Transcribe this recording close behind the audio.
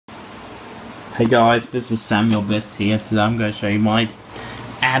Hey guys, this is Samuel Best here. Today I'm going to show you my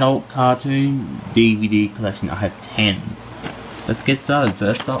adult cartoon DVD collection. I have 10. Let's get started.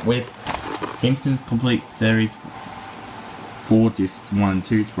 First up with Simpsons Complete Series 4 discs 1 and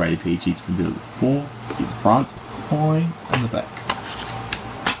 2. It's rated PG for the 4. Here's front, spine, and the back.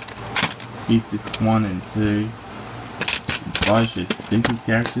 Here's disc 1 and 2. Inside shows the Simpsons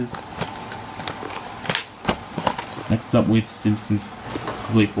characters. Next up with Simpsons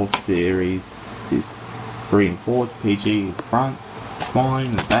Complete 4th Series discs 3 and 4. It's PG. It's front, spine,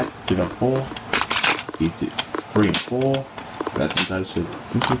 and the back. It's 2/4. Here's discs 3 and 4. That's inside shows the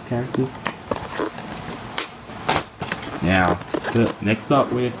Simpsons characters. Now, next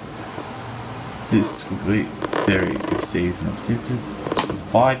up with this complete season of Simpsons. There's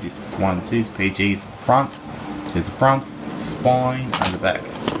 5, discs 1 and 2, it's PG, it's front, there's the front, spine, and the back.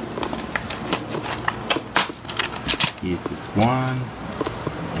 Here's disc 1,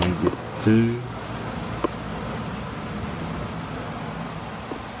 and disc 2.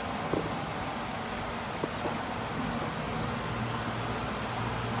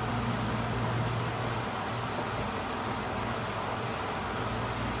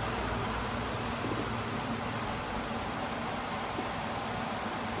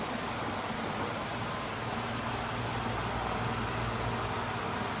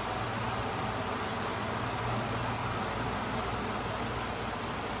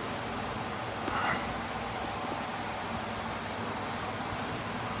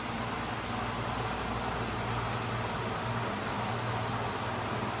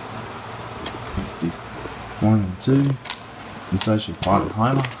 It's disc 1 and 2. Inside should find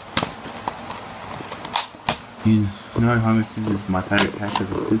Homer. You know Homer Simpson is my favourite character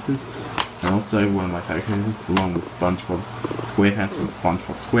from Simpsons, and also one of my favourite characters, along with SpongeBob SquarePants from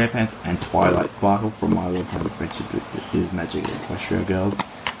SpongeBob SquarePants and Twilight Sparkle from My Little Pony Friendship with His Magic Equestria Girls.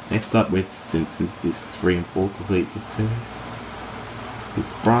 Next up with Simpsons discs 3 and 4 complete series.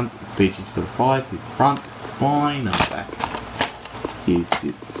 It's front, it's PG to the 5, it's front, spine, and back. Here's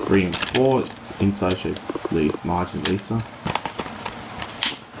discs 3 and 4, it's inside shows Lisa, Marge, and Lisa.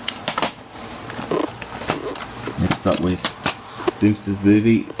 Next up with Simpsons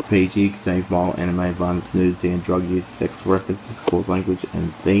movie, it's PG, contains violent anime, violence, nudity, and drug use, sex references, coarse language,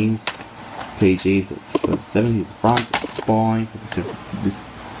 and themes. It's PG, it's for the 7, here's the front, spine, this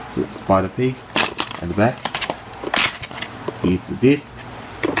Spider Pig, and the back. Here's the disc.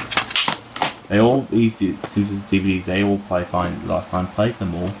 These Simpsons DVDs, they all play fine. Last time played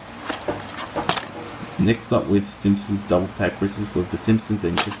them all. Next up with Simpsons Double Pack Christmas with The Simpsons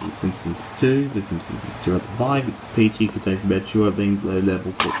and Christmas Simpsons 2. The Simpsons is 2005. It's PG, contains mature themes, low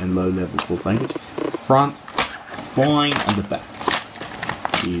level coarse language. It's front, spine, and the back.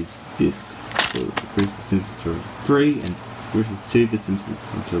 Here's disc for Christmas Simpsons 3 and Christmas 2. The Simpsons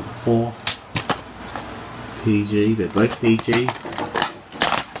from 2004. PG, they're both PG.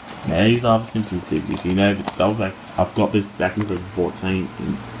 Now these are the Simpsons DVDs, you know, but double back. I've got this back in 2014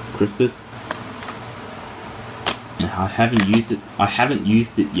 in Christmas, and I haven't used it. I haven't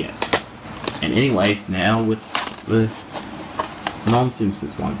used it yet. And anyways, now with the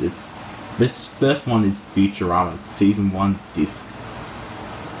non-Simpsons one, this first one is Futurama, season 1, disc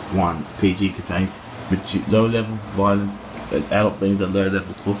 1. It's PG, contains low-level violence, adult themes, and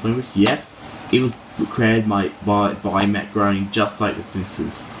low-level coarse language. Yeah, it was created by Matt Groening, just like The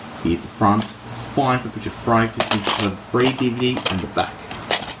Simpsons. Here's the front, spine for Picture Fright. This is the free DVD, and the back.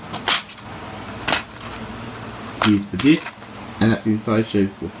 Here's the disc, and that's inside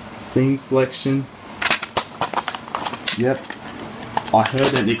shows the scene selection. Yep. I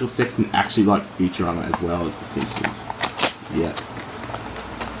heard that Nicholas Sexton actually likes Futurama as well as The Simpsons. Yep.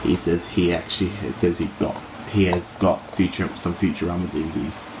 He says he has got some Futurama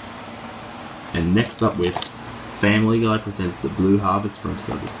DVDs. And next up with Family Guy presents The Blue Harvest from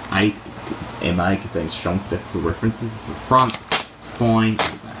 2008. It's MA, contains strong sexual references. It's the front, spine,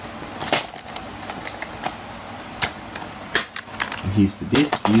 and the back. And here's the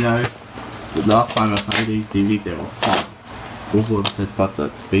disc. You know, the last time I played these DVDs, they were fine. All 4 episodes but the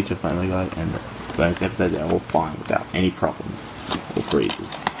feature Family Guy and the bonus episode, they're all fine without any problems or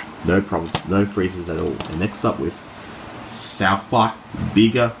freezes. No problems, no freezes at all. And next up with South Park,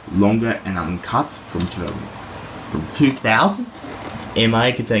 bigger, longer, and uncut from 2000. It's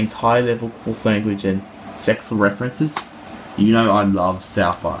MA, contains high-level coarse language and sexual references. You know I love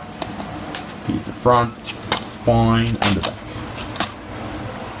South Park. Here's the front, spine, and the back.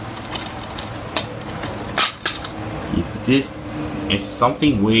 Here's the disc. It's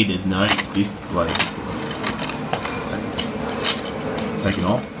something weird, there's no disc like it's taken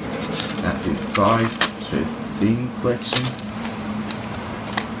off. That's inside. Shows the scene selection.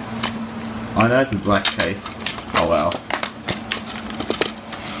 I know it's a black case. Oh well.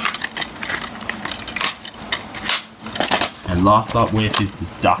 And last up with is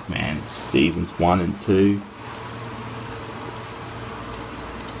Duckman, seasons 1 and 2.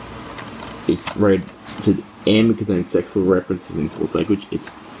 It's rated to M, contains sexual references in coarse language.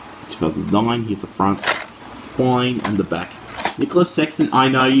 It's 2009. Here's the front, spine, and the back. Nicholas Sexton, I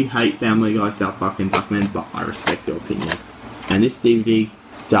know you hate Family Guy, South Park, and Duckman, but I respect your opinion. And this DVD,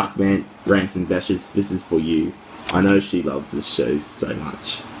 Duckman, Rants and Bashes, this is for you. I know she loves this show so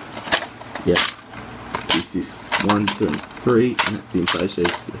much. Yep. This is 1, 2, and 3, and that's the entire show.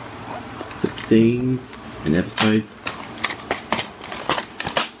 The scenes and episodes.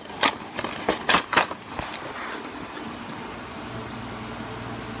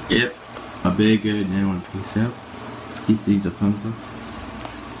 Yep. I better go now and peace out. Give the thumbs up.